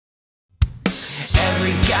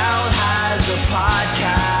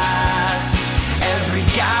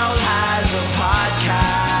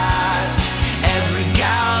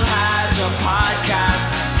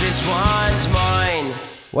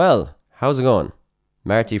Well, how's it going?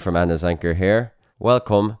 Marty from Anna's Anchor here.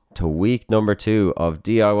 Welcome to week number 2 of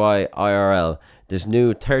DIY IRL, this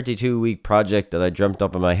new 32-week project that I dreamt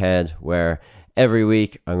up in my head where every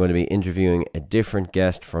week I'm going to be interviewing a different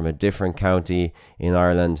guest from a different county in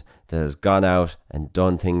Ireland that has gone out and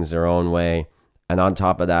done things their own way. And on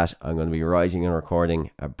top of that, I'm going to be writing and recording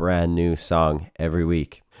a brand new song every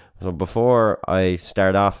week. So before I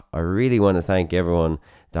start off, I really want to thank everyone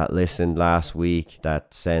that listened last week,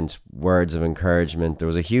 that sent words of encouragement. There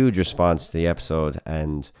was a huge response to the episode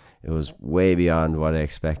and it was way beyond what I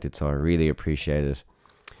expected, so I really appreciate it.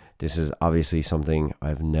 This is obviously something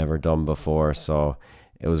I've never done before, so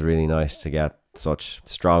it was really nice to get such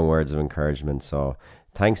strong words of encouragement. So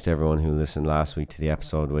thanks to everyone who listened last week to the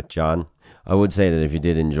episode with John. I would say that if you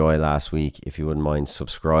did enjoy last week, if you wouldn't mind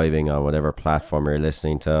subscribing on whatever platform you're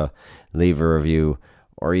listening to, leave a review,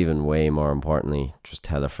 or even way more importantly, just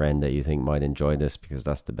tell a friend that you think might enjoy this, because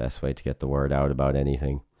that's the best way to get the word out about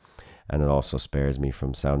anything. And it also spares me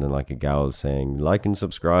from sounding like a gal saying like and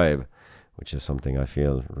subscribe, which is something I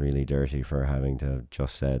feel really dirty for having to have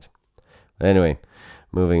just said. Anyway,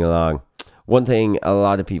 moving along. One thing a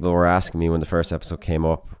lot of people were asking me when the first episode came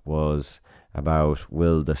up was about,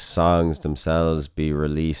 will the songs themselves be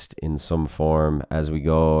released in some form as we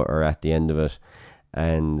go or at the end of it?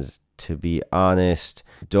 And to be honest,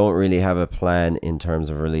 don't really have a plan in terms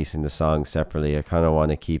of releasing the song separately. I kind of want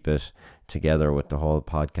to keep it together with the whole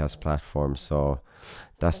podcast platform, so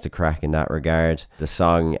that's the crack in that regard. The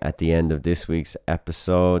song at the end of this week's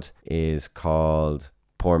episode is called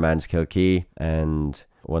Poor Man's Kilkee, and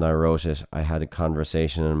when I wrote it, I had a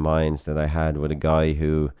conversation in mind that I had with a guy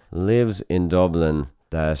who lives in Dublin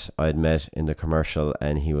that I'd met in the commercial,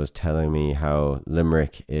 and he was telling me how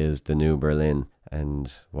Limerick is the new Berlin.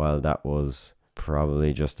 And while that was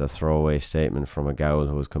probably just a throwaway statement from a gal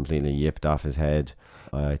who was completely yipped off his head,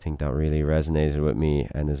 I think that really resonated with me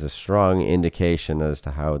and is a strong indication as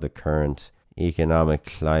to how the current economic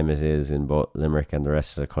climate is in both Limerick and the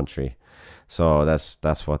rest of the country. So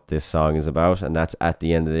that's what this song is about, and that's at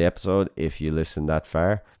the end of the episode if you listen that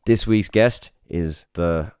far. This week's guest is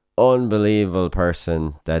the unbelievable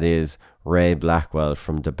person that is Ray Blackwell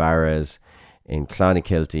from DeBarra's in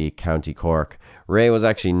Clonakilty, County Cork. Ray was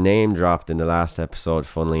actually name dropped in the last episode,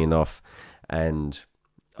 funnily enough, and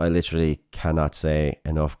I literally cannot say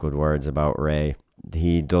enough good words about Ray.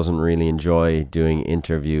 He doesn't really enjoy doing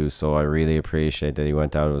interviews, so I really appreciate that he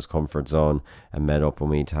went out of his comfort zone and met up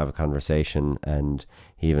with me to have a conversation. And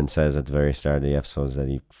he even says at the very start of the episodes that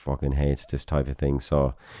he fucking hates this type of thing,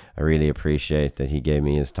 so I really appreciate that he gave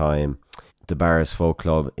me his time. DeBarra's Folk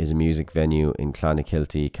Club is a music venue in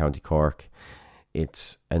Clonakilty, County Cork.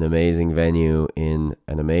 It's an amazing venue in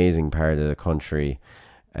an amazing part of the country,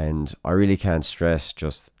 and I really can't stress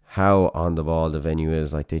just how on the ball the venue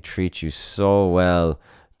is. Like, they treat you so well.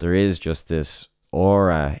 There is just this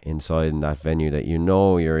aura inside in that venue that you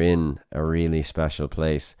know you're in a really special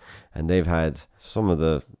place. And they've had some of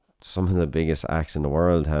the biggest acts in the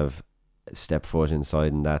world have stepped foot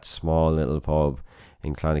inside in that small little pub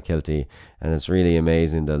in Clonakilty, and it's really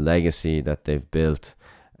amazing the legacy that they've built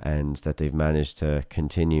and that they've managed to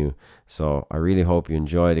continue. So I really hope you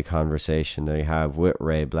enjoy the conversation that I have with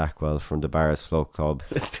Ray Blackwell from DeBarra's Folk Club.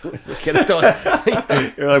 Let's do it. Let's get it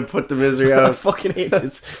done. You're like, put the misery out. I fucking hate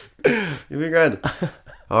this. You'll be grand.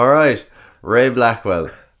 All right, Ray Blackwell.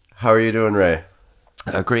 How are you doing, Ray?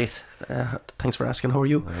 Great. Thanks for asking. How are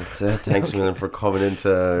you? Thanks a million for coming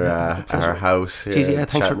into our house. Jeez, yeah,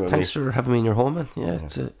 thanks for having me in your home, man. Yeah,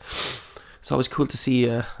 it's always cool to see.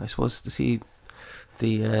 I suppose to see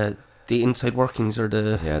the inside workings, or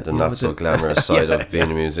the not so glamorous side of being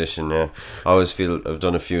a musician. Yeah, I always feel, I've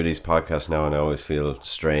done a few of these podcasts now, and I always feel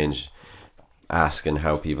strange asking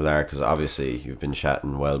how people are, because obviously you've been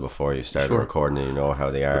chatting well before you started recording and you know how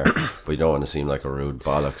they are, but you don't want to seem like a rude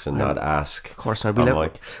bollocks and not ask. Of course not.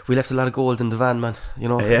 We left a lot of gold in the van, man, you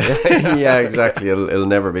know. Yeah, exactly. It'll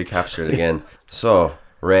never be captured again. So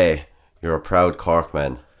Ray, you're a proud Cork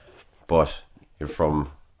man, but you're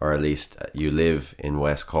from, or at least you live in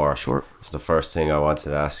West Cork. Sure. So the first thing I wanted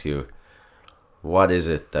to ask you, what is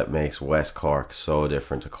it that makes West Cork so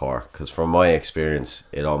different to Cork? Because from my experience,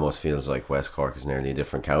 it almost feels like West Cork is nearly a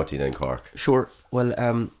different county than Cork. Sure. Well,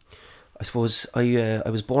 I suppose I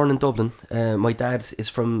was born in Dublin. My dad is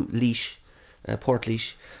from Laois, Port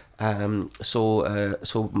Laois. So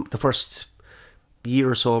the first year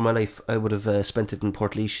or so of my life, I would have spent it in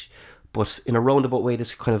Port Laois. But in a roundabout way,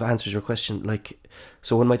 this kind of answers your question. Like,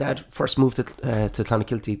 so when my dad first moved to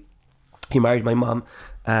Clonakilty, he married my mom,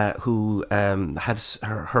 who had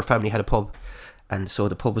her family had a pub, and so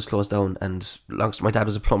the pub was closed down. And my dad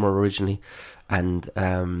was a plumber originally, and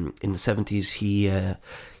in the 70s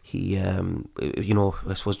you know,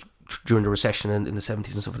 I suppose during the recession in the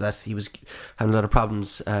 70s and stuff like that, he was having a lot of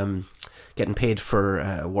problems getting paid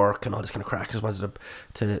for work and all this kind of crack. Just wanted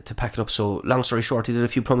to pack it up. So long story short, he did a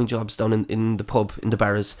few plumbing jobs down in the pub in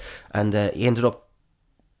DeBarra's, and he ended up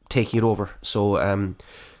taking it over. So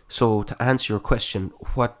so to answer your question,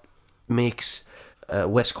 what makes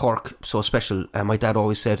West Cork so special, my dad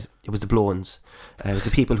always said it was the blow-ins. It was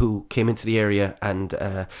the people who came into the area, and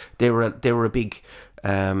they were a big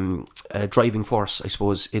driving force, I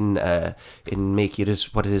suppose, in making it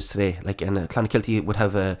what it is today. Like, and Clonakilty would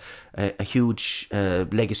have a huge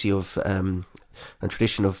legacy of and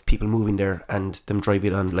tradition of people moving there and them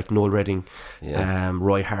driving on, like Noel Redding,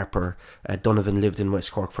 Roy Harper, Donovan lived in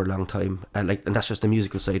West Cork for a long time, and that's just the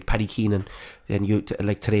musical side. Paddy Keenan, and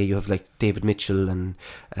like today you have like David Mitchell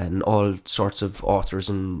and all sorts of authors,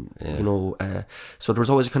 and you know, so there was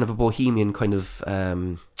always a kind of a bohemian kind of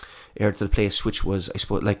air to the place, which was, I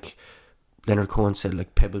suppose, like Leonard Cohen said,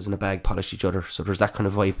 like pebbles in a bag polish each other. So there's that kind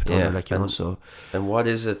of vibe down there, like, you know. So, and what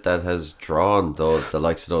is it that has drawn the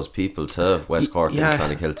likes of those people to West Cork and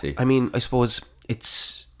Clonakilty? I mean, I suppose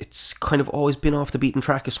it's kind of always been off the beaten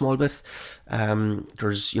track a small bit.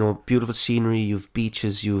 There's, you know, beautiful scenery, you've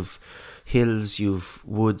beaches, you've hills, you've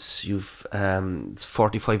woods, you've it's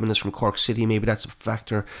 45 minutes from Cork City, maybe that's a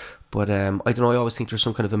factor. But I don't know, I always think there's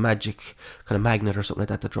some kind of a magic kind of magnet or something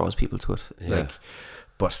like that draws people to it. Like,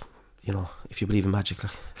 but you know, if you believe in magic,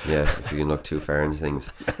 like. Yeah, if you can look too far into things.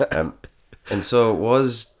 And so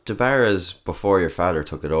was DeBarra's, before your father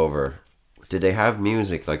took it over, did they have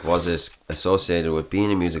music? Like, was it associated with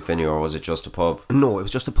being a music venue, or was it just a pub? No, it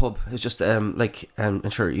was just a pub. It was just like,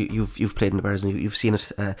 and sure, you've played in the bars and you've seen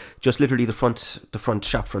it. Just literally the front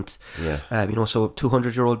shop front. Yeah. You know, so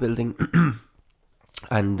 200-year-old building.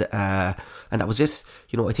 And that was it.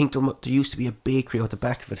 You know, I think there used to be a bakery out the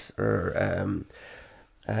back of it, or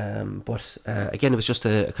but again, it was just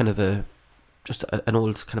a kind of an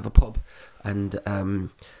old kind of a pub. And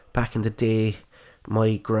back in the day,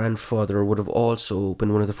 my grandfather would have also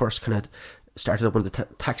been one of the first kind of started up one of the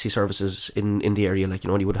taxi services in the area, like, you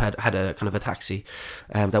know, and he would have had a kind of a taxi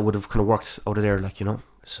that would have kind of worked out of there, like, you know.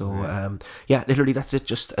 So yeah, literally that's it.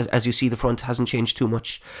 Just as you see, the front hasn't changed too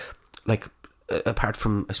much, like, apart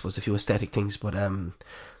from, I suppose, a few aesthetic things, but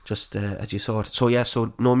just as you saw it. So yeah,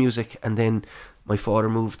 so no music. And then my father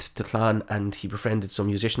moved to Clon, and he befriended some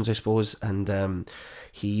musicians, I suppose, and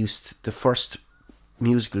the first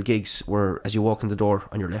musical gigs were as you walk in the door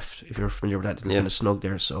on your left, if you're familiar with that, it's kind of snug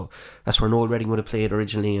there. So that's where Noel Redding would have played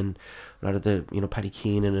originally, and a lot of the, you know, Paddy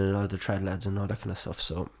Keenan and a lot of the trad lads and all that kind of stuff.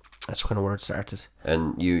 So that's kind of where it started.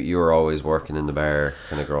 And you were always working in the bar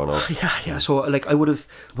kind of growing up? Yeah. So like, I would have,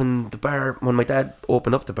 when my dad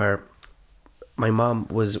opened up the bar, my mom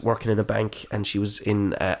was working in a bank, and she was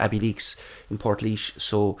in Abbey Leaks in Portlaoise.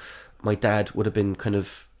 So my dad would have been kind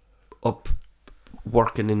of up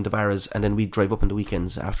working in the bars, and then we'd drive up on the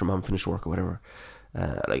weekends after mom finished work or whatever.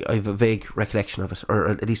 Like, I have a vague recollection of it, or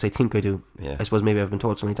at least I think I do. Yeah. I suppose maybe I've been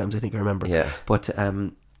told so many times I think I remember. Yeah. But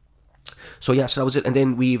so yeah, so that was it. And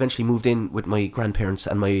then we eventually moved in with my grandparents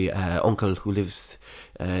and my uncle, who lives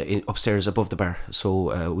upstairs above the bar.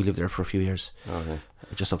 So we lived there for a few years. Okay.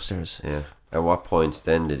 Just upstairs. Yeah. At what point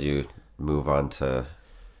then did you move on to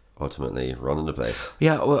ultimately running the place?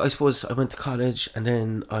 Yeah, well, I suppose I went to college, and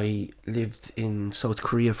then I lived in South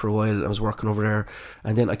Korea for a while. I was working over there,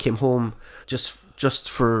 and then I came home just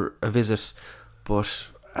for a visit. But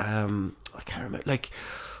I can't remember, like,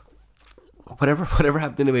 whatever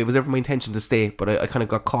happened anyway. It was never my intention to stay, but I kind of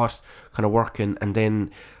got caught kind of working, and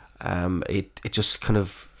then it just kind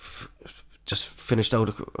of just finished out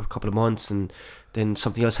a couple of months, and then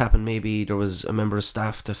something else happened. Maybe there was a member of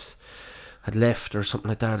staff that had left or something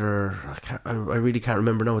like that, or I really can't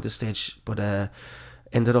remember now at this stage, but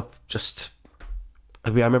ended up just, I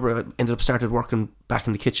remember I ended up started working back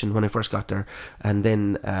in the kitchen when I first got there, and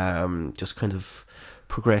then just kind of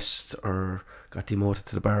progressed or got demoted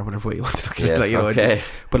to the bar, whatever way you want to look at it, like, you know. Okay.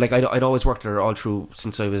 But like, I'd always worked there all through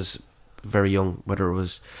since I was very young, whether it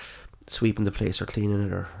was sweeping the place or cleaning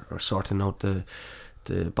it or sorting out the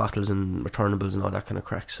bottles and returnables and all that kind of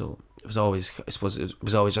crack. So it was always, I suppose, it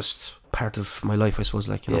was always just part of my life, I suppose,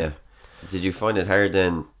 like, you know. Yeah. Did you find it hard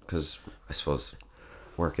then, because I suppose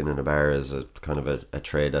working in a bar is a kind of a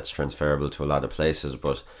trade that's transferable to a lot of places,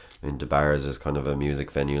 but I mean, DeBarra's is kind of a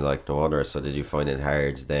music venue like no other. So did you find it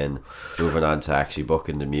hard then moving on to actually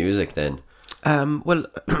booking the music then? Well,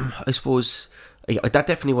 I suppose that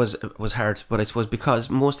definitely was hard, but I suppose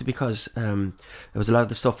mostly because it was a lot of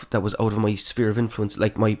the stuff that was out of my sphere of influence,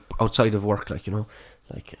 like my outside of work, like, you know,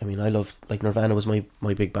 like, I mean, I loved, like, Nirvana was my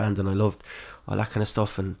big band, and I loved all that kind of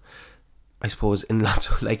stuff, and I suppose in lots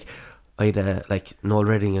of, like, I'd like Noel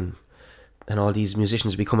Redding and all these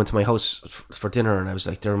musicians would be coming to my house for dinner, and I was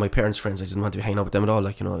like, they were my parents' friends. I didn't want to be hanging out with them at all,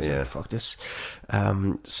 like, you know. I was like, fuck this.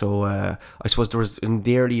 So I suppose there was, in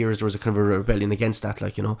the early years, there was a kind of a rebellion against that,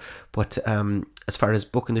 like, you know. But as far as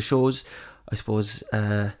booking the shows, I suppose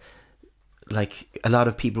like a lot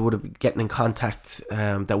of people would have been getting in contact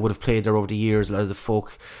that would have played there over the years. A lot of the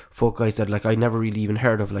folk guys that, like, I never really even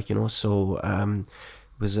heard of, like, you know. So it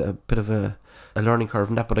was a bit of a learning curve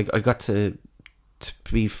in that, but I got to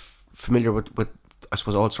be familiar with I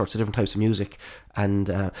suppose all sorts of different types of music, and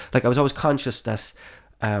like, I was always conscious that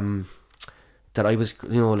that I was,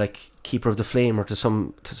 you know, like, keeper of the flame, or to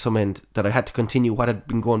some end, that I had to continue what had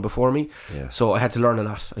been going before me. So I had to learn a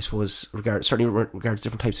lot, I suppose, certainly regards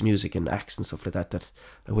different types of music and acts and stuff like that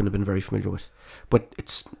I wouldn't have been very familiar with. But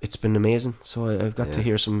it's been amazing. So I've got to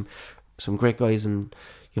hear some great guys, and,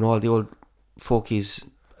 you know, all the old folkies,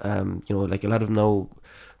 you know, like, a lot of them now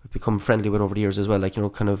I've become friendly with over the years as well, like, you know,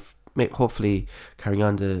 kind of hopefully carrying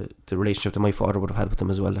on the relationship that my father would have had with them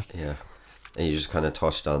as well, like. Yeah. And you just kind of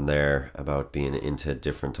touched on there about being into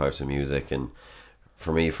different types of music, and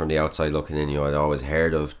for me, from the outside looking in, you know, I'd always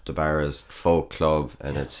heard of DeBarra's folk club,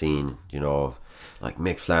 and had seen, you know, like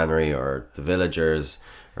Mick Flannery or the Villagers,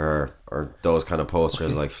 or those kind of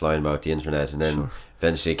posters, like, flying about the internet, and then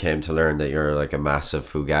eventually came to learn that you're, like, a massive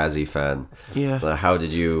Fugazi fan. Yeah. How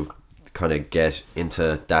did you kind of get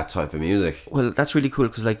into that type of music? Well, that's really cool,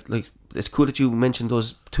 because like it's cool that you mentioned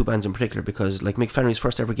those two bands in particular, because, like, Mick Flannery's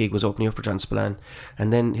first ever gig was opening up for John Spillane,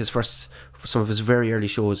 and then some of his very early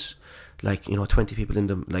shows, like, you know, 20 people in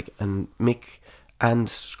them, like, and Mick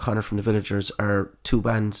and Connor from the Villagers are two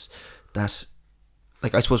bands that,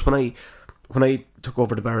 like, I suppose when I took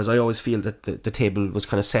over the Barras, I always feel that the table was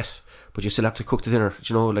kind of set, but you still have to cook the dinner,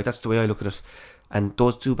 you know, like, that's the way I look at it. And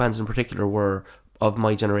those two bands in particular were of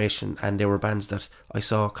my generation, and they were bands that I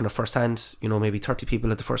saw kind of firsthand, you know, maybe 30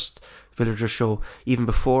 people at the first Villagers show, even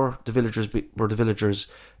before the Villagers were the Villagers,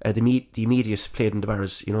 the immediate played in the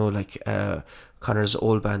Barras, you know, like Connor's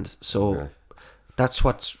old band. So that's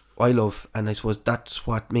what I love, and I suppose that's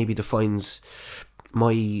what maybe defines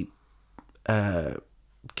my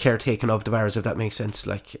caretaking of the Barras, if that makes sense,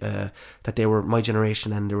 like that they were my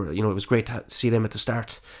generation, and they were, you know, it was great to see them at the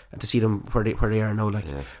start and to see them where they are now, like.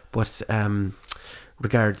 But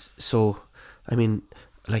regards, so I mean,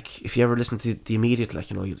 like, if you ever listen to the immediate, like,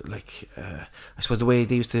 you know, like I suppose the way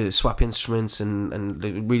they used to swap instruments and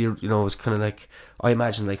really, you know, it was kind of like, I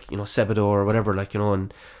imagine, like, you know, Sebado or whatever, like, you know,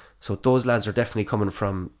 and so those lads are definitely coming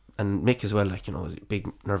from, and Mick as well, like, you know, is a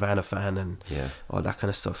big Nirvana fan and all that kind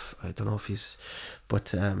of stuff. I don't know if he's,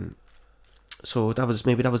 but so that was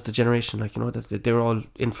the generation, like, you know, that they were all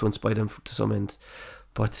influenced by them to some end.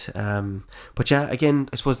 But yeah, again,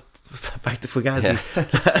 I suppose back to Fugazi,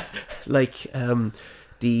 like,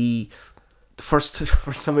 the first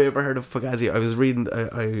time I ever heard of Fugazi, I was reading,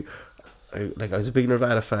 I was a big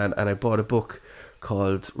Nirvana fan, and I bought a book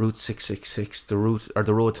called Route 666, the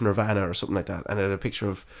road to Nirvana, or something like that, and it had a picture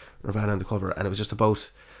of Nirvana on the cover, and it was just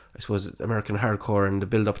about, I suppose, American hardcore and the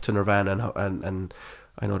build up to Nirvana, and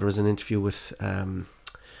I know there was an interview with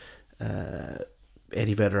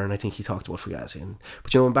Eddie Vedder, and I think he talked about Fugazi,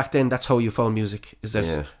 but, you know, back then that's how you found music, is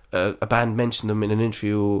that a band mentioned them in an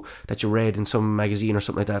interview that you read in some magazine or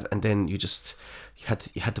something like that, and then you had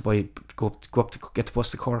to go up to get the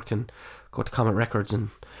bus to Cork and go to Comet Records and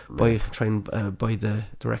try and buy the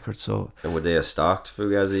record. So, and would they have stocked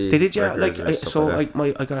Fugazi? They did, yeah. Like,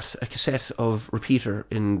 I got a cassette of Repeater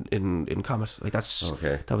in Comet. Like,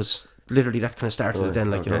 that was literally, that kind of started it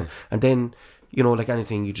then, like, you know, and then, you know, like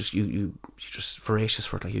anything, you just voracious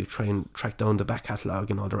for it, like, you try and track down the back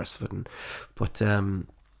catalogue and all the rest of it, but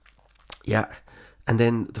yeah. And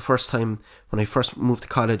then the first time when I first moved to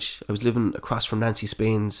college, I was living across from Nancy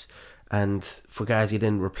Spain's, and Fugazi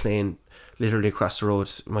then were playing literally across the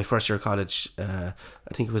road. My first year of college, I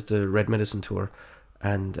think it was the Red Medicine tour,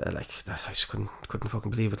 and like, I just couldn't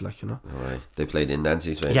fucking believe it, like, you know. All right, they played in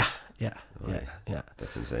Nancy Spain's. Yeah.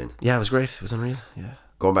 That's insane. Yeah, it was great. It was unreal. Yeah.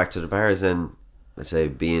 Going back to the bars, then, let's say,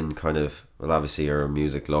 being kind of, well, obviously you're a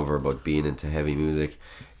music lover, but being into heavy music,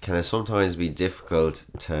 can it sometimes be difficult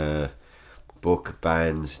to book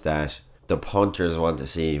bands that the punters want to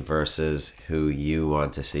see versus who you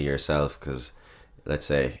want to see yourself? Because, let's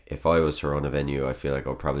say, if I was to run a venue, I feel like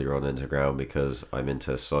I'll probably run into ground, because I'm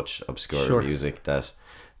into such obscure music that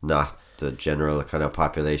not the general kind of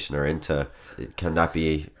population are into. Can that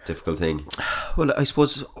be a difficult thing? Well, I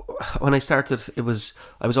suppose when I started, I was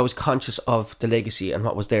always conscious of the legacy and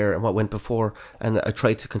what was there and what went before, and I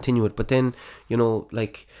tried to continue it. But then,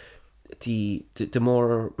 like the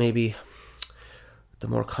more maybe the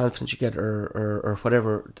more confidence you get, or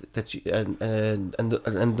whatever that you and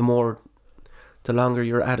the longer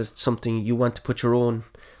you're at it, something you want to put your own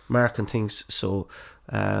mark on things. So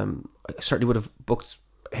I certainly would have booked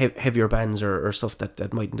heavier bands or stuff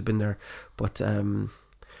that mightn't have been there, but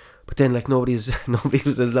then like nobody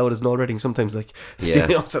was as loud as Noel Redding sometimes, like,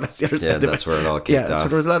 Yeah. so that's the other side. Yeah, of it. that's where it all kicked off. So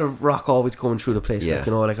there was a lot of rock always going through the place, Yeah. like,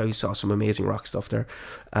 like I saw some amazing rock stuff there,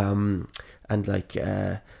 and like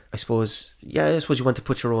I suppose you want to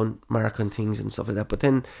put your own mark on things and stuff like that. But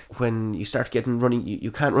then when you start getting running,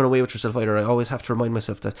 you can't run away with yourself either. I always have to remind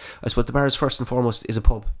myself that I suppose the Barra's first and foremost is a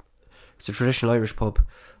pub. It's a traditional Irish pub,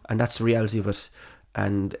 and that's the reality of it.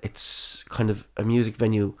 And it's kind of a music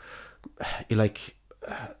venue,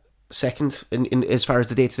 second in as far as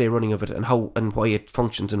the day-to-day running of it, and how and why it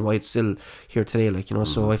functions and why it's still here today,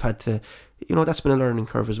 So I've had to, that's been a learning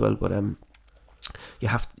curve as well. But you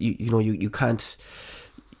have to, you can't,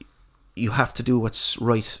 you have to do what's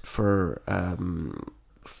right for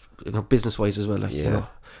business wise as well,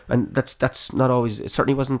 and that's not always, it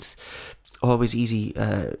certainly wasn't always easy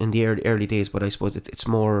in the early days, but I suppose it's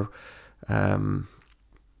more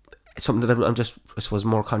it's something that I'm just, I suppose,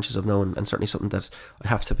 more conscious of now, and certainly something that I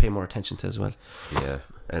have to pay more attention to as well. Yeah,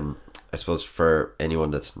 and I suppose for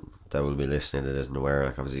anyone that will be listening that isn't aware,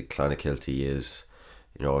 like obviously Clonakilty is,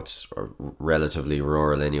 it's relatively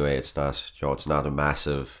rural anyway. It's not, it's not a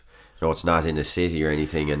massive, it's not in a city or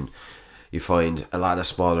anything, and you find a lot of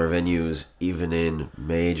smaller venues, even in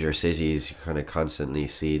major cities, you kind of constantly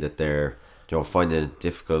see that they're, finding it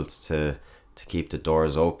difficult to keep the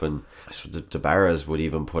doors open. I suppose the Barras would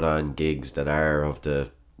even put on gigs that are of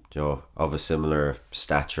the, of a similar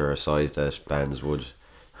stature or size that bands would,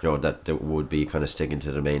 that would be kind of sticking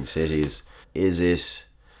to the main cities. Is it,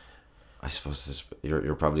 I suppose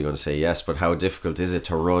you're probably going to say yes, but how difficult is it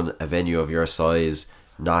to run a venue of your size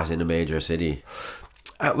not in a major city?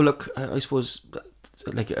 Well, look, I suppose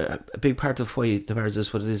like a big part of why the Barras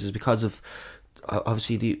is what it is because of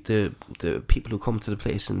obviously the people who come to the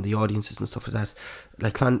place and the audiences and stuff like that.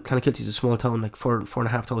 Like Clonakilty is a small town, like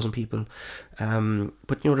 4,500 people,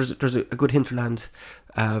 but there's a good hinterland.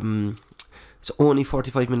 It's only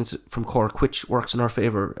 45 minutes from Cork, which works in our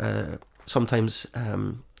favour sometimes.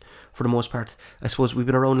 For the most part, I suppose we've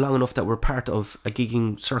been around long enough that we're part of a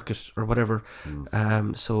gigging circuit or whatever.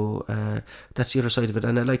 So that's the other side of it,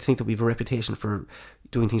 and I like to think that we have a reputation for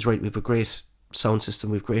doing things right. We have a great sound system,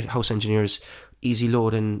 we have great house engineers, easy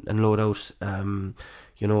load in and load out. In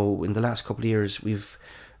the last couple of years, we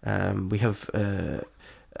have an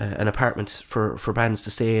apartment for bands to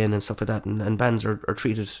stay in and stuff like that, and bands are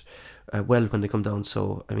treated well when they come down.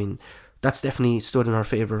 So I mean, that's definitely stood in our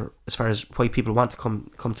favour as far as why people want to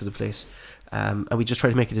come to the place, and we just try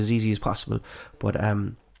to make it as easy as possible. But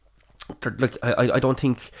like I don't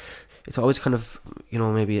think it's always kind of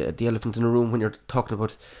maybe the elephant in the room when you're talking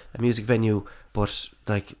about a music venue, but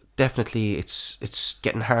like definitely it's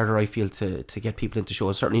getting harder, I feel, to get people into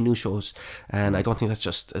shows, certainly new shows. And I don't think that's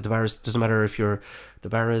just the Barras. Doesn't matter if you're the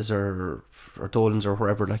Barras or Dolan's or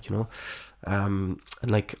wherever, and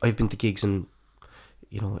like I've been to gigs in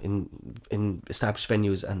established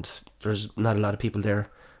venues, and there's not a lot of people there,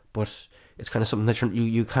 but it's kind of something that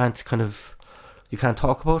you can't kind of, you can't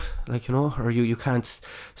talk about, or you can't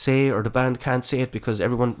say, or the band can't say it, because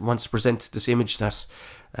everyone wants to present this image that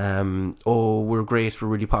we're great, we're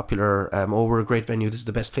really popular, we're a great venue, this is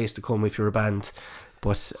the best place to come if you're a band.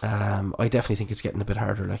 But I definitely think it's getting a bit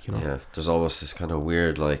harder, Yeah, there's almost this kind of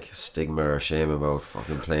weird stigma or shame about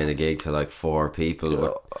fucking playing a gig to 4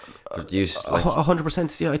 people. But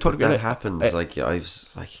 100%, yeah, I totally agree. That happens.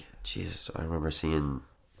 Jesus, I remember seeing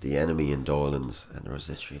The Enemy in Dolan's, and there was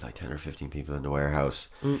literally 10 or 15 people in the warehouse.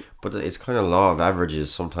 But it's kind of law of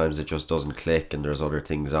averages. Sometimes it just doesn't click, and there's other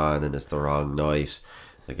things on, and it's the wrong night.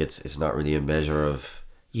 It's not really a measure of.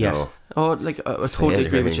 Yeah. I totally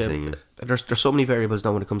agree with you. There's so many variables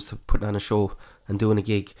now when it comes to putting on a show and doing a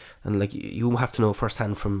gig, and you have to know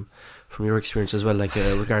firsthand from your experience as well.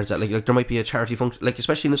 Regards that, there might be a charity function,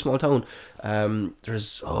 especially in a small town.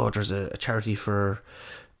 There's a charity for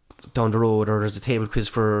down the road, or there's a table quiz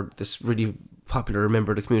for this really popular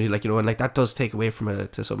member of the community, and that does take away from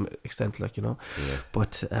it to some extent, Yeah.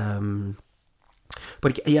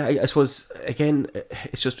 But yeah, I suppose again,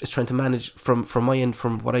 it's trying to manage from my end.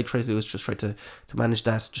 From what I try to do is just try to manage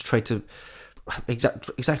that. Just try to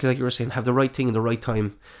exactly like you were saying, have the right thing in the right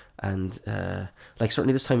time. And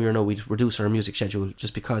certainly this time of year now, we'd reduce our music schedule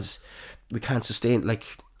just because we can't sustain.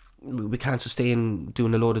 we can't sustain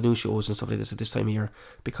doing a load of new shows and stuff like this at this time of year,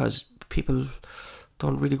 because people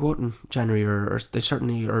don't really go out in January, or they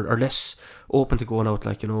certainly are less open to going out,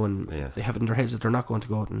 like, you know, and they have it in their heads that they're not going to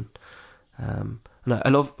go out, and I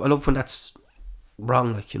love when that's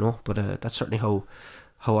wrong, like, you know, but that's certainly how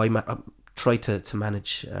I try to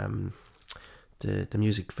manage the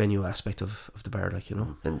music venue aspect of the bar, like, you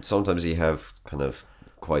know. And sometimes you have kind of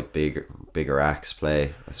quite bigger acts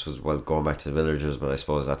play. I suppose, well, going back to the Villagers, but I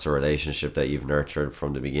suppose that's a relationship that you've nurtured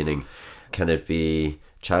from the beginning. Can it be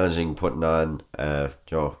challenging putting on a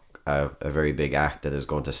very big act that is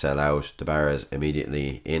going to sell out the Barras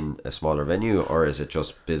immediately in a smaller venue, or is it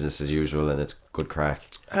just business as usual and it's good crack?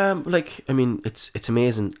 Like, I mean, it's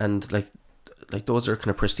amazing, and like those are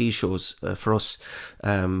kind of prestige shows for us,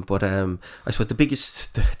 but I suppose the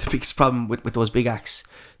biggest problem with those big acts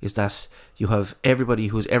is that you have everybody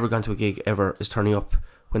who's ever gone to a gig ever is turning up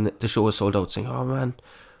when the show is sold out, saying, "Oh man,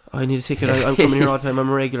 I need a ticket, I'm coming here all the time, I'm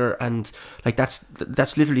a regular," and like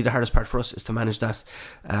that's literally the hardest part for us, is to manage that,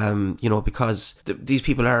 you know, because these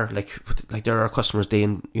people are like they're our customers day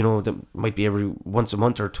in, you know, they might be every once a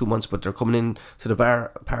month or 2 months, but they're coming in to the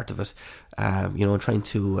bar part of it, you know, and trying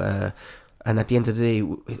to and at the end of the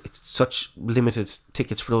day, it's such limited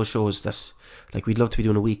tickets for those shows that, like, we'd love to be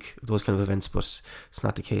doing a week of those kind of events, but it's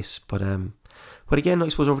not the case. But again, I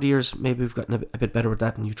suppose over the years, maybe we've gotten a bit better with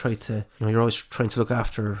that, and you try to, you know, you're always trying to look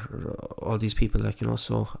after all these people, like, you know,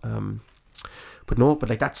 so, but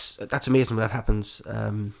like, that's amazing when that happens,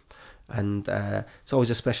 and it's always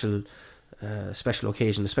a special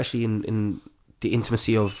occasion, especially in the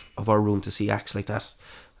intimacy of our room, to see acts like that,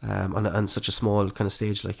 on such a small kind of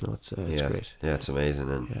stage, like, you know, it's great. Yeah, it's amazing,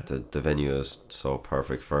 and the venue is so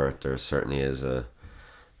perfect for it. There certainly is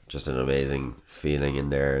just an amazing feeling in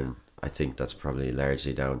there, and I think that's probably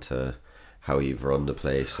largely down to how you've run the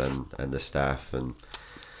place and the staff, and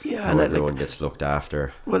how everyone gets looked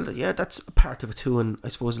after. Well, yeah, that's a part of it too, and I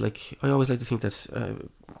suppose, like, I always like to think that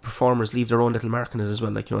performers leave their own little mark in it as well,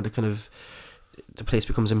 like, you know, the place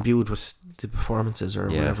becomes imbued with the performances or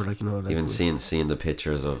whatever, like, you know, like, even seeing the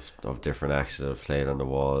pictures of different acts that have played on the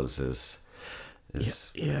walls is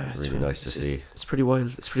really nice to see. It's pretty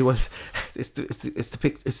wild. It's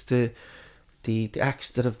the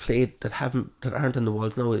acts that have played that aren't on the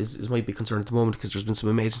walls now is my big concern at the moment, because there's been some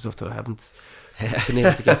amazing stuff that I haven't been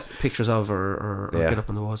able to get pictures of or get up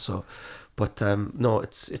on the wall. So, but no,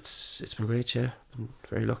 it's been great. Yeah, I'm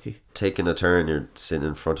very lucky. Taking a turn, you're sitting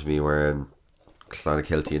in front of me wearing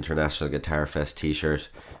Clonakilty International Guitar Fest t-shirt,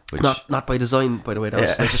 which not by design, by the way. That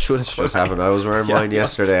was, I just threw it. Just happened. I was wearing mine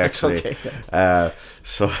yesterday, actually. Okay.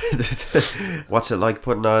 So, what's it like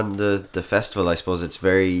putting on the festival? I suppose it's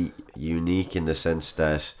very unique in the sense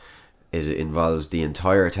that it involves the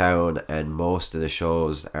entire town, and most of the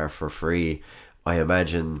shows are for free. I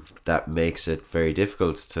imagine that makes it very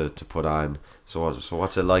difficult to put on. So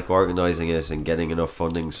what's it like organising it and getting enough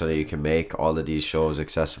funding so that you can make all of these shows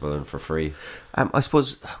accessible and for free? I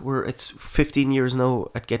suppose it's 15 years now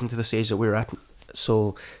at getting to the stage that we're at.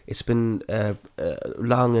 So it's been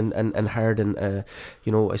long and hard, and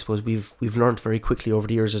you know, I suppose we've learned very quickly over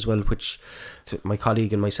the years as well, which to my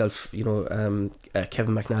colleague and myself, you know,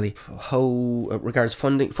 Kevin McNally, how regards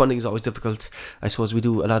funding is always difficult. I suppose we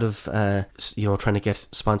do a lot of you know, trying to get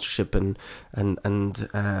sponsorship and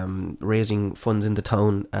raising funds in the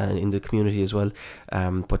town and in the community as well,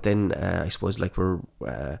 but then I suppose, like, we're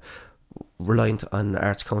reliant on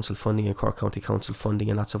Arts Council funding and Cork County Council funding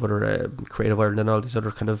and lots of other Creative Ireland and all these other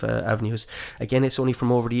kind of avenues. Again, it's only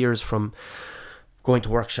from over the years, from going to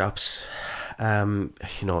workshops, you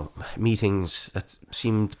know, meetings that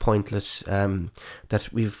seemed pointless, that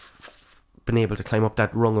we've been able to climb up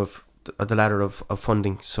that rung of the ladder of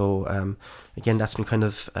funding. So again, that's been kind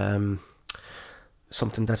of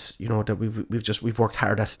something that, you know, that we've worked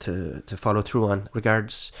hard at to follow through on.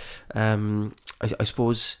 Regards, I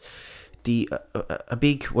suppose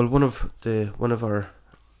one of our,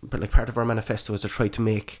 but like, part of our manifesto is to try to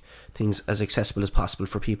make things as accessible as possible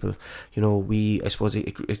for people. You know, I suppose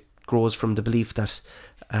it grows from the belief that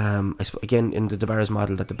again, in the DeBarra's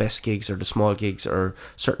model, that the best gigs are the small gigs, or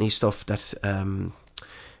certainly stuff that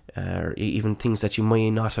or even things that you might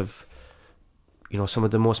not have, you know, some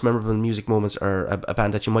of the most memorable music moments are a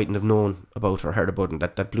band that you mightn't have known about or heard about, and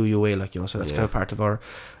that blew you away, like, you know. So that's kind of part of our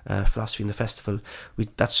philosophy in the festival.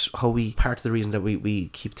 That's how part of the reason that we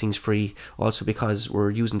keep things free, also because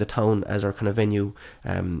we're using the town as our kind of venue.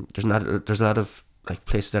 There's a lot of, like,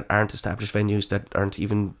 places that aren't established venues, that aren't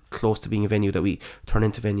even close to being a venue, that we turn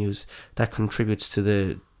into venues. That contributes to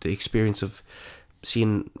the experience of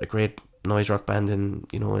seeing a great noise rock band in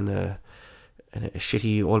in a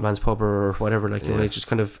shitty old man's pub or whatever, like, you know, it just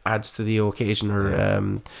kind of adds to the occasion.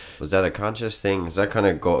 Or was that a conscious thing? Is that kind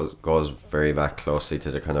of goes very back closely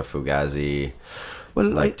to the kind of Fugazi,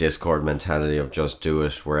 like Discord mentality of just do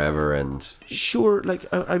it wherever? And sure, like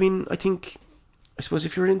I mean, I think, I suppose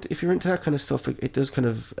if you're into that kind of stuff, it does kind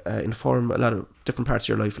of inform a lot of different parts of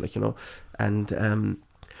your life, like, you know, and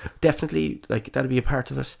definitely, like, that'll be a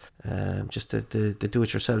part of it. Just the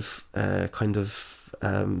do-it-yourself kind of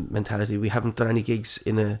mentality. We haven't done any gigs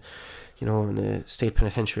in a state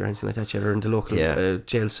penitentiary or anything like that yet, or in the local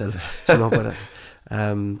jail cell. So no, but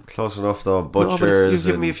close enough though. Butchers. No, but you've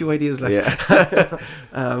given me a few ideas, like.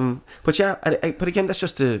 But yeah, but again, that's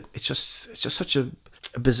just it's just such a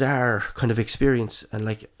bizarre kind of experience, and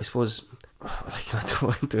like, I suppose, like, I don't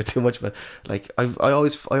want to do it too much, but like, I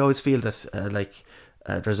always feel that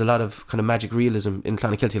there's a lot of kind of magic realism in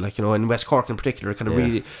Clonakilty, like, you know, in West Cork in particular, it kind of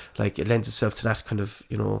really, like, it lends itself to that kind of,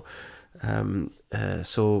 you know,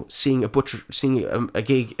 so seeing a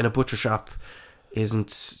gig in a butcher shop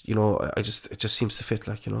isn't, you know, it just seems to fit,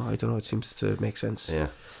 like, you know, I don't know, it seems to make sense. Yeah.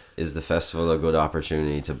 Is the festival a good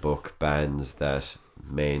opportunity to book bands that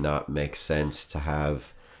may not make sense to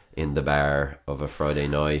have in the bar of a Friday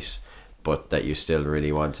night, but that you still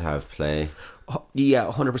really want to have play?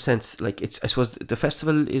 Yeah, 100%. Like, I suppose the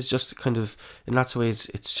festival is just kind of, in lots of ways,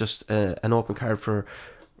 it's just an open card for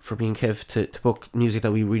being Kev to book music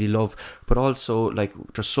that we really love, but also, like,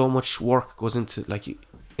 there's so much work goes into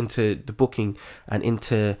the booking and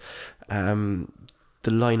into the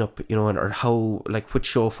lineup, you know, or how, like, which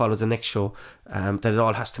show follows the next show, that it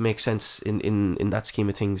all has to make sense in that scheme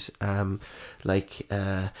of things. But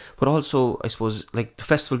also, I suppose, like, the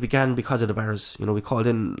festival began because of the bars. You know, we called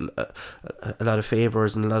in a lot of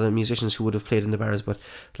favours and a lot of musicians who would have played in the bars, but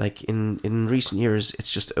like in recent years,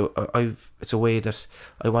 it's just it's a way that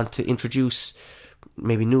I want to introduce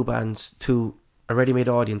maybe new bands to a ready-made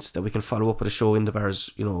audience that we can follow up with a show in the bars,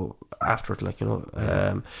 you know, after it, like, you know,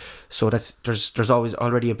 so that there's always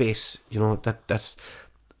already a base, you know,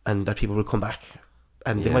 that people will come back,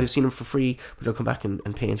 and they might have seen them for free, but they'll come back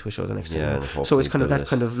and pay into a show the next time. So it's kind of that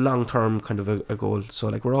kind of long-term kind of a goal. So,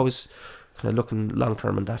 like, we're always kind of looking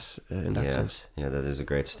long-term in that sense. Yeah, that is a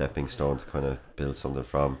great stepping stone to kind of build something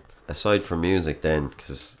from. Aside from music then,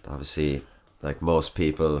 because obviously, like most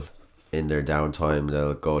people in their downtime,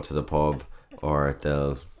 they'll go to the pub or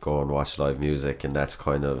they'll go and watch live music, and that's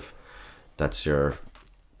your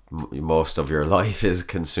most of your life is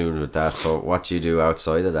consumed with that. So what do you do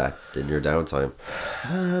outside of that in your downtime?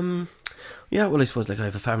 Yeah, well, I suppose, like, I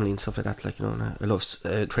have a family and stuff like that, like, you know, and I love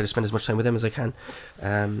try to spend as much time with them as I can.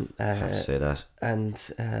 I have to say that. And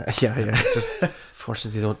just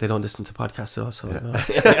fortunately they don't listen to podcasts at all. So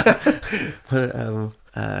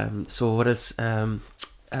but so what else?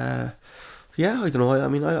 Yeah, I don't know. I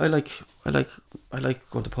mean, I like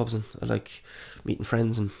going to pubs, and I like meeting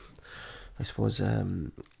friends, and I suppose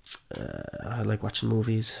I like watching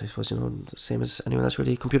movies. I suppose, you know, same as anyone else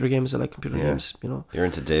really. Computer games, I like computer games. You know, you're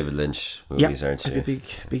into David Lynch movies, aren't you? I'm a big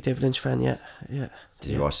David Lynch fan. Yeah.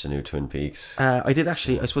 Did you watch the new Twin Peaks? I did,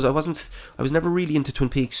 actually. I suppose I was never really into Twin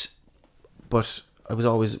Peaks, but I was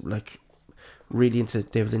always, like, really into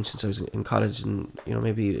David Lynch since I was in college, and, you know,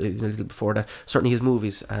 maybe a little before that. Certainly his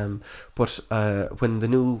movies. But when the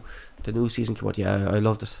new season came out, I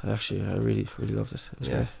loved it. Actually, I really loved it. It was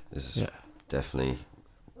great. This is definitely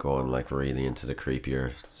going, like, really into the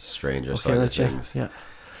creepier, stranger side of things. Yeah.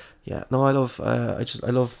 No, I love. It's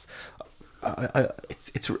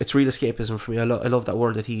real escapism for me. I love that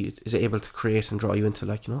world that he is able to create and draw you into,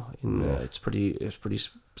 like, you know. It's pretty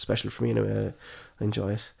special for me anyway. I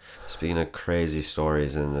enjoy it. Speaking of crazy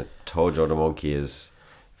stories, and the Tojo the monkey is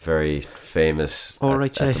very famous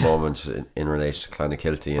at the moment in relation to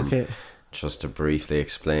Clonakilty. And just to briefly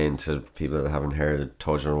explain to people that haven't heard,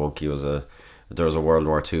 Tojo the monkey there was a World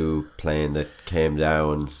War II plane that came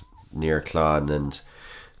down near Clon and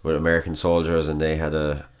with American soldiers, and they had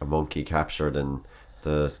a monkey captured, and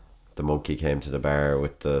the monkey came to the bar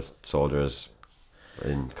with the soldiers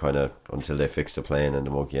in kind of until they fixed the plane, and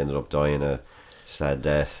the monkey ended up dying a sad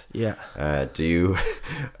death. Do you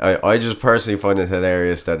I just personally find it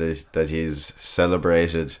hilarious that he's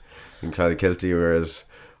celebrated in Clonakilty, whereas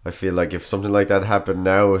I feel like if something like that happened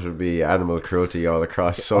now, it would be animal cruelty all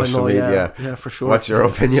across social media. Yeah, for sure. What's your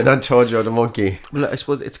opinion on Tojo the monkey? Well, I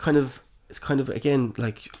suppose it's kind of again,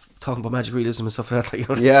 like, talking about magic realism and stuff like that. Like,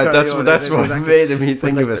 you know, that's what made me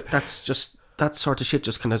think of it. That's just, that sort of shit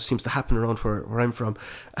just kind of seems to happen around where I'm from,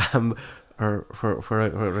 or where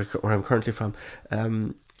I'm currently from.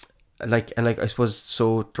 I suppose,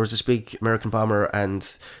 so there was this big American bomber,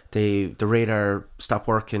 and the radar stopped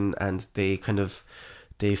working, and they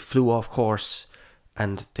they flew off course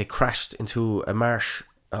and they crashed into a marsh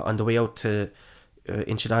on the way out to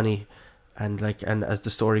Inchydoney. And as the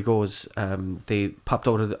story goes, they popped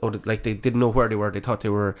out of like, they didn't know where they were. They thought they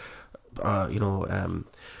were, I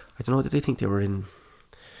don't know, did they think they were in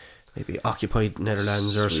maybe occupied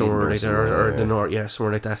Netherlands or somewhere like that, or the north,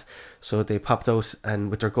 somewhere like that. So they popped out and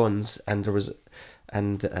with their guns, and there was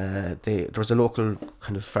a local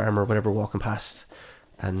kind of farmer or whatever walking past,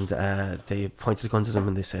 and they pointed the guns at him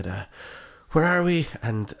and they said, "Where are we?"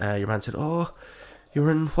 And your man said, "Oh, you're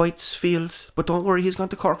in White's field, but don't worry, he's gone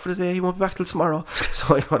to Cork for the day. He won't be back till tomorrow."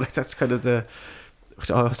 So that's kind of which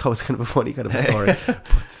I always thought was kind of a funny kind of a story. But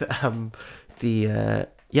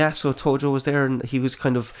so Tojo was there, and he was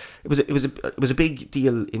kind of, it was a big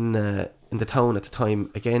deal in the town at the time.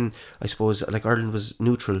 Again, I suppose, like, Ireland was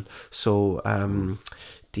neutral, so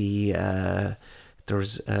there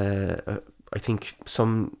was I think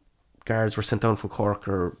some guards were sent down from Cork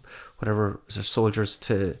or whatever, soldiers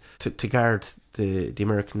to guard the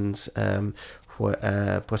Americans.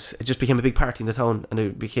 But it just became a big party in the town, and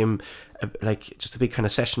it became just a big kind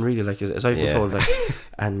of session, really, like, as I've been told, like,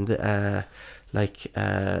 and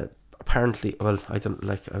apparently, well, I don't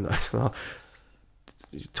know,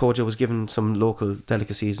 Tojo was given some local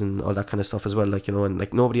delicacies and all that kind of stuff as well, like, you know, and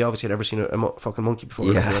like nobody obviously had ever seen a fucking monkey before,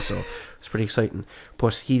 like, you know, so it's pretty exciting.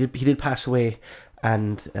 But he did pass away,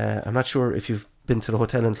 and I'm not sure if you've been to the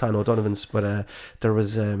hotel in Clon O'Donovan's, but there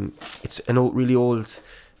was it's an really old,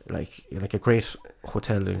 like a great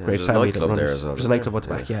hotel, a great family that runs. There's a nightclub at the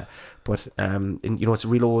back, but it's a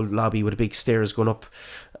real old lobby with a big stairs going up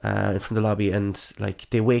from the lobby, and like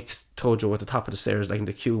they waked Tojo at the top of the stairs, like, and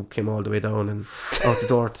the cube came all the way down and out the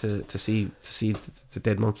door to see the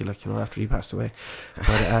dead monkey, like, you know, after he passed away.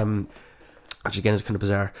 But which again is kind of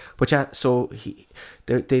bizarre. But yeah, so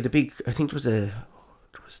they had a big, I think there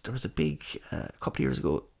was a big a couple of years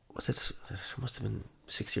ago, it must have been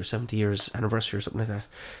 60 or 70 years anniversary or something like that,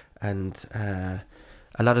 and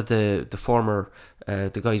a lot of the former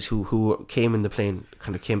the guys who came in the plane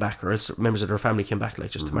kind of came back, or else members of their family came back,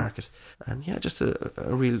 like, just to mark it. And yeah, just a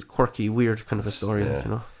real quirky, weird kind of a story, like,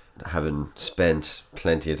 you know. Having spent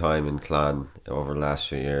plenty of time in Clon over the last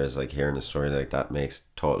few years, like, hearing a story like that makes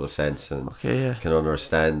total sense, and can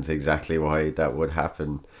understand exactly why that would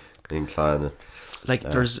happen in Clon. Like,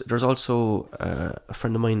 there's also a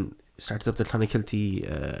friend of mine started up the Clonakilty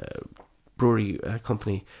brewery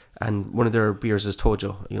company, and one of their beers is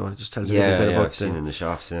Tojo. You know, it just tells a little bit about. I've seen in the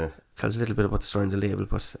shops. Yeah, tells a little bit about the story in the label.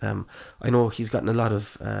 But I know he's gotten a lot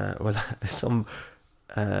of some.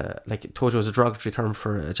 Like, Tojo is a derogatory term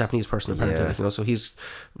for a Japanese person, apparently. Like, you know, so he's,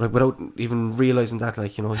 like, without even realizing that,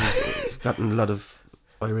 like, you know, he's gotten a lot of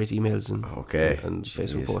irate emails and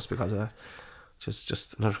Facebook posts because of that.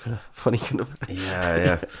 Just another kind of funny kind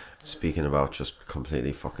of. Speaking about just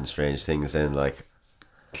completely fucking strange things, then, like,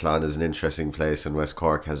 Clon is an interesting place in West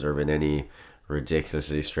Cork. Has there been any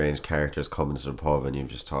ridiculously strange characters coming to the pub and you've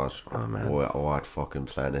just thought, oh man, what fucking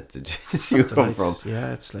planet did you come from?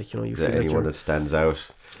 Yeah, it's like, you know, you feel like anyone that stands out.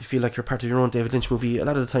 You feel like you're part of your own David Lynch movie a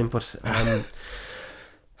lot of the time, but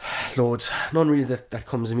loads, none really that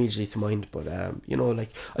comes immediately to mind. But you know,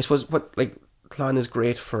 like, I suppose what, like, Clon is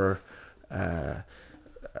great for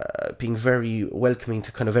being very welcoming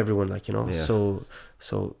to kind of everyone, like, you know. So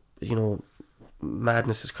you know,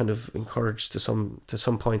 madness is kind of encouraged to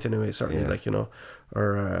some point anyway, certainly, like, you know,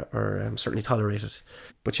 or certainly tolerated.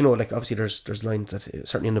 But, you know, like, obviously there's lines that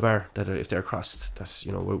certainly in the bar that if they're crossed, that,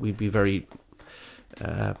 you know, we'd be very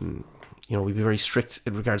you know, we'd be very strict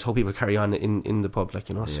in regards to how people carry on in the pub, like,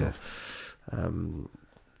 you know. So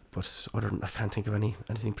but other than, I can't think of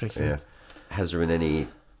anything particular. Has there been any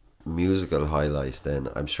musical highlights then?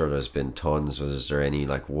 I'm sure there's been tons. Was there any,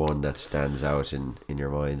 like, one that stands out in your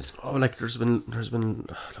mind? Oh, like, there's been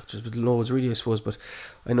loads, really, I suppose. But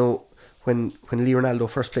I know when Lee Ronaldo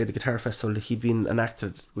first played the Guitar Festival, he'd been an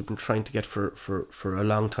actor we'd been trying to get for a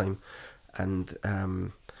long time, and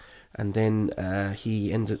then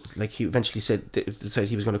he eventually decided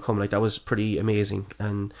he was going to come. Like, that was pretty amazing.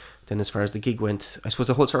 And then as far as the gig went, I suppose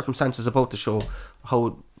the whole circumstances about the show,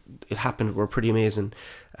 how it happened, were pretty amazing.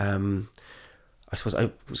 I suppose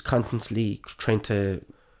I was constantly trying to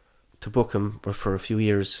book him for a few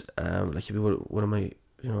years. Like, he'd be one of my,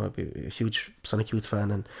 you know, I'd be a huge Sonic Youth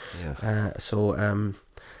fan, and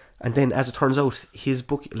and then, as it turns out, his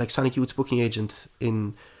Sonic Youth's booking agent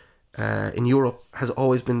in Europe has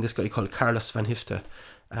always been this guy called Carlos Van Hifte,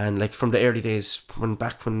 and, like, from the early days when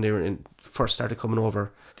they first started coming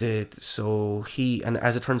over, and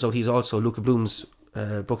as it turns out, he's also Luca Bloom's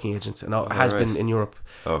booking agent, and has been in Europe.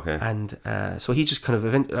 And so he just kind of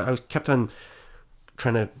I kept on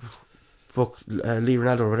trying to book Lee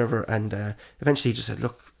Ronaldo or whatever, and eventually he just said,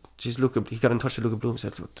 look, he got in touch with Luca Bloom,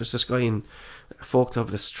 said, look, there's this guy in a folk club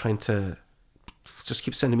that's trying to just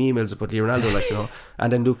keep sending me emails about Lee Ronaldo, like, you know.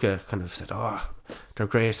 And then Luca kind of said, oh, they're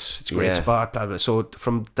great, it's a great spot, blah blah. So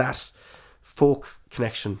from that folk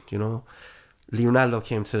connection, you know, Lee Ronaldo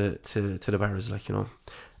came to the Barras, like, you know.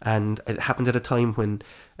 And it happened at a time when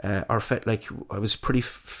I was pretty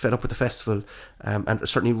fed up with the festival, and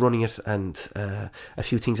certainly running it, and a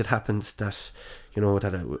few things had happened that, you know,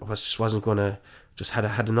 that I wasn't gonna, just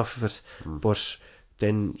had enough of it. But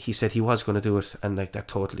then he said he was gonna do it, and like that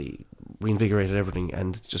totally reinvigorated everything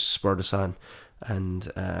and just spurred us on.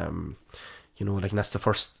 And you know, like, and that's the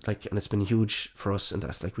first, like, and it's been huge for us, and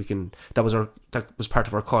that, like, that was part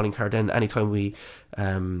of our calling card. Then anytime we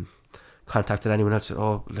contacted anyone else,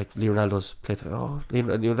 oh, like Lee Ronaldo's played, oh, you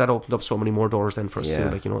know, that opened up so many more doors then for us too,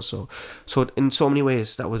 like, you know. So in so many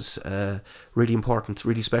ways that was really important,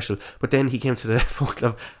 really special. But then he came to the folk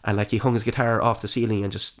club, and like, he hung his guitar off the ceiling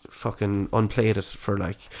and just fucking unplayed it for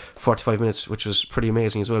like 45 minutes, which was pretty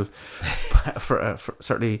amazing as well. for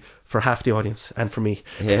certainly for half the audience and for me.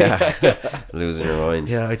 Losing your mind.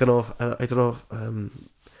 I don't know,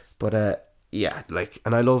 but yeah, like,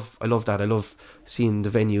 and I love that. I love seeing the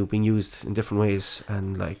venue being used in different ways,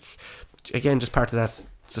 and like, again, just part of that,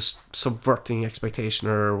 just subverting expectation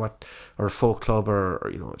or a folk club, or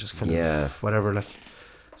you know, just kind of whatever. Like,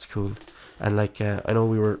 it's cool. And like, I know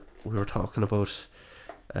we were talking about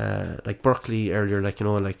like Berkeley earlier, like, you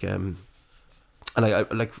know, like and I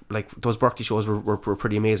like those Berkeley shows were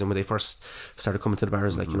pretty amazing when they first started coming to the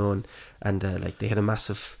Barras, like, you know, and like, they had a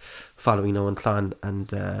massive following now in Clon,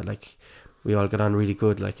 and like, we all got on really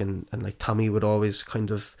good, like, and like, Tommy would always kind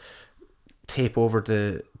of tape over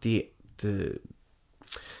the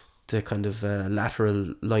kind of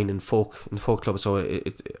lateral line in the folk club, so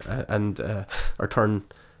or turn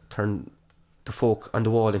the folk on the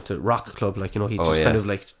wall into rock club, like, you know. He kind of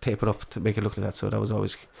like tape it up to make it look like that. So that was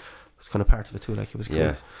always, it's kind of part of it too, like, it was cool.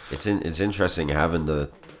 Yeah, it's interesting having the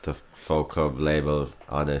folk club label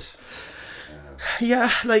on it.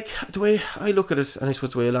 Yeah, like, the way I look at it, and I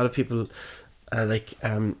suppose the way a lot of people like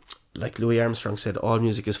Louis Armstrong said, all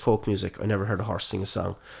music is folk music. I never heard a horse sing a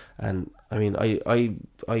song. And I mean, I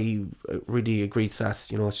really agree to that.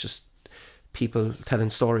 You know, it's just people telling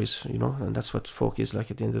stories, you know, and that's what folk is, like,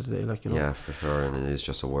 at the end of the day, like, you know. Yeah, for sure. And it is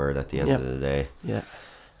just a word at the end of the day. Yeah.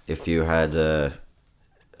 If you had a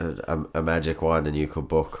magic wand and you could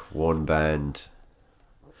book one band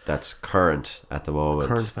that's current at the moment,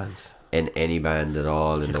 current bands, in any band at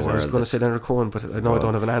all in the world. I was going to say Leonard Cohen, but I know I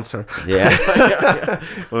don't have an answer. Yeah.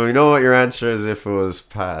 Well, we know what your answer is if it was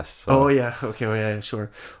past. So. Oh yeah, okay, well, yeah,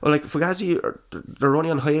 sure. Well, like, Fugazi, they're only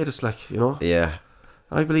on hiatus, like, you know. Yeah.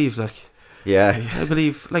 I believe, like. Yeah. I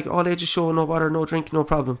believe, like, all ages show, no bother, no drink, no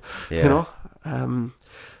problem. Yeah. You know.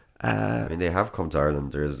 I mean, they have come to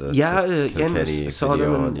Ireland. There's the again, I saw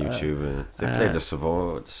them on YouTube. They played the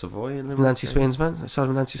Savoy in them. Nancy Spain's band. I saw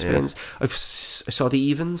them in Nancy Spain's. I saw the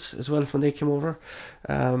Evens as well when they came over.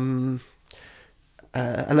 And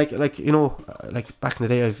like, you know, like, back in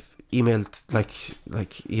the day, I've emailed like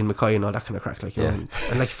Ian McCoy and all that kind of crack, like, you know,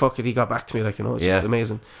 and like, fuck it, he got back to me, like, you know, it's just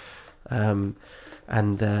amazing. And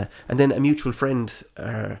then a mutual friend,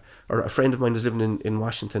 or a friend of mine was living in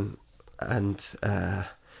Washington, and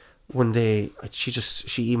one day she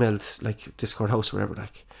emailed, like, Discord House or whatever,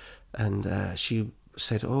 like, and she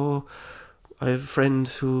said, oh, I have a friend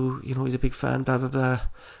who, you know, he's a big fan, blah blah blah,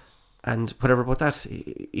 and whatever about that.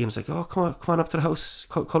 Ian was like, oh, come on up to the house,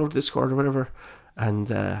 call over to Discord or whatever, and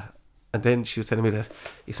then she was telling me that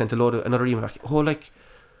he sent another email back, oh, like,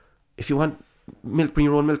 if you want milk, bring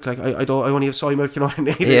your own milk, like, I only have soy milk, you know, and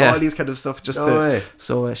all these kind of stuff, just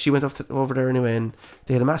so she went over there anyway, and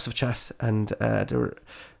they had a massive chat, and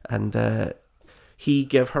he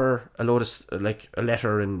gave her a load of, like, a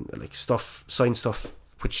letter and, like, stuff, signed stuff,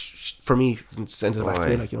 which for me sent it back to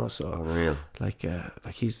me, like, you know. So unreal. Like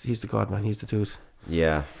he's the god, man, he's the dude.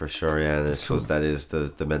 Yeah, for sure. Yeah, and I suppose that is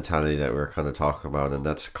the mentality that we're kind of talking about, and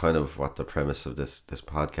that's kind of what the premise of this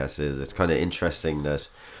podcast is. It's kind of interesting that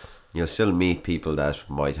you'll still meet people that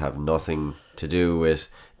might have nothing to do with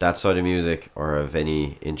that side of music or have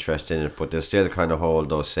any interest in it, but they still kind of hold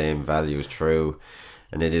those same values true.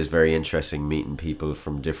 And it is very interesting meeting people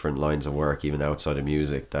from different lines of work, even outside of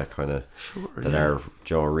music, that kind of are,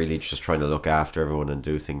 you know, really just trying to look after everyone and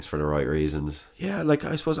do things for the right reasons. Yeah, like,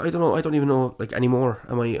 I suppose I don't even know, like, anymore.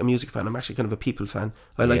 Am I a music fan? I'm actually kind of a people fan.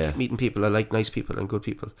 I like meeting people. I like nice people and good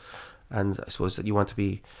people. And I suppose that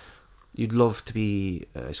you'd love to be,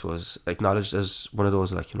 I suppose, acknowledged as one of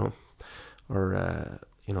those, like, you know, or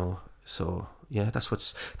you know. So yeah, that's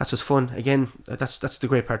what's fun. Again, that's the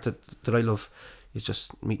great part that I love, is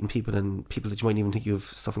just meeting people, and people that you might even think you have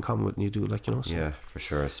stuff in common with, and you do, like, you know. So. Yeah, for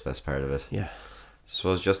sure, it's the best part of it. Yeah.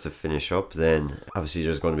 So just to finish up then, obviously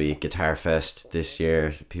there's going to be Guitar Fest this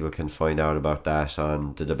year. People can find out about that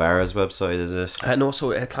on the DeBarra's website, is it? No,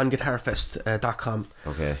 so clonguitarfest.com.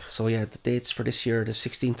 Okay. So yeah, the dates for this year, the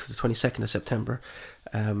 16th to the 22nd of September.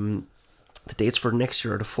 The dates for next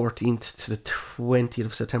year are the 14th to the 20th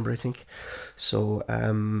of September, I think. So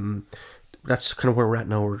that's kind of where we're at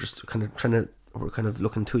now. We're just kind of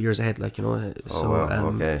looking 2 years ahead, like, you know. So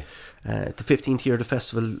wow. Okay. The 15th year of the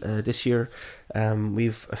festival this year,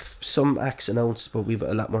 we've some acts announced, but we've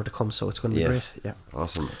a lot more to come, so it's going to be great. Yeah.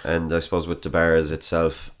 Awesome. And I suppose with DeBarra's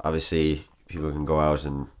itself, obviously people can go out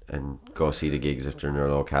and go see the gigs if they're in their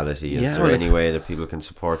locality. Is there any way that people can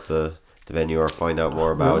support the venue or find out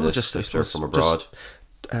more about it just, if they're from abroad?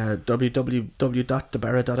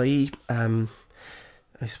 www.debarra.ie. I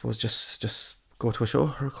suppose just go to a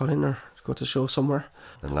show, or call in, or go to a show somewhere.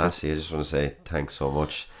 And lastly, I just want to say thanks so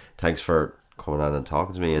much. Thanks for coming on and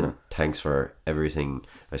talking to me, and thanks for everything.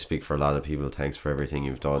 I speak for a lot of people. Thanks for everything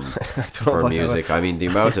you've done for music. I mean, the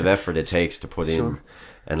amount of effort it takes to put in,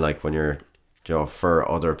 and like when you're, you know, for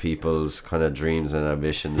other people's kind of dreams and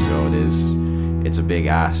ambitions, you know, it's a big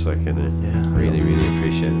ask. Like, and I really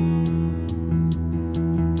appreciate it.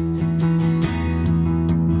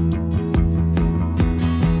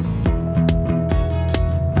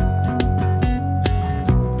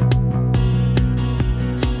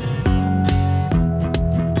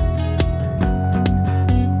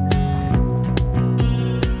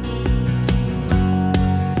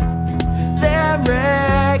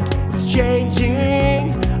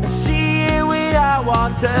 Changing, I see it when I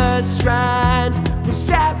walk the strands.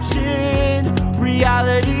 Perception,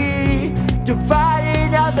 reality,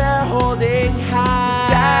 divided, now they're holding hands.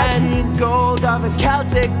 Tag in gold of a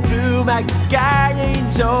Celtic bloom, Max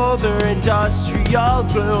gardens over industrial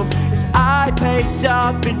bloom. As I pace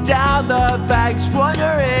up and down the banks,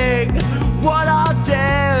 wondering what I'll do.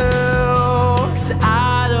 'Cause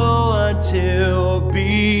I don't want to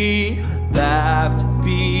be left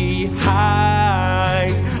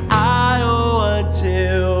behind. I don't want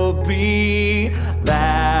to be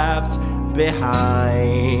left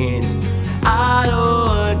behind. I don't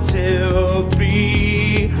want to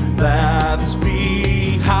be left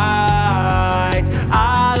behind.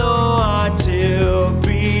 I don't want to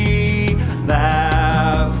be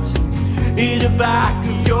left in the back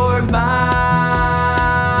of your mind.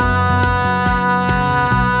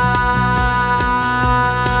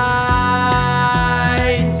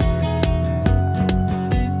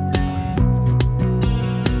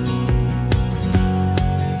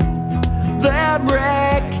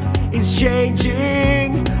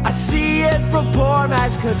 Changing, I see it from poor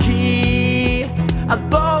man's cookie. A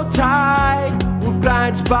low tide will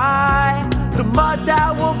glance by the mud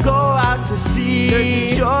that will go out to sea. There's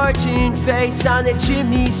a Georgian face on the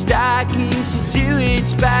chimney stack. He used to do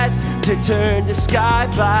its best to turn the sky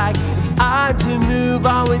black. If I'm to move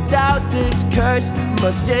on without this curse,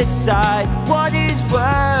 must decide what is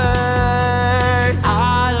worse.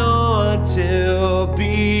 I don't want to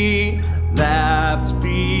be left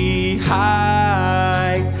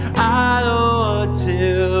behind. I don't want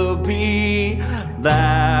to be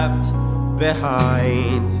left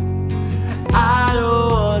behind. I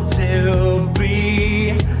don't want to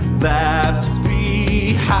be left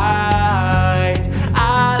behind.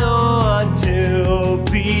 I don't want to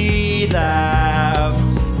be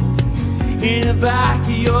left in the back of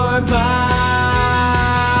your mind.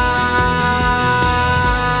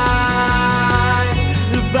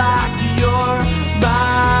 The back of your mind.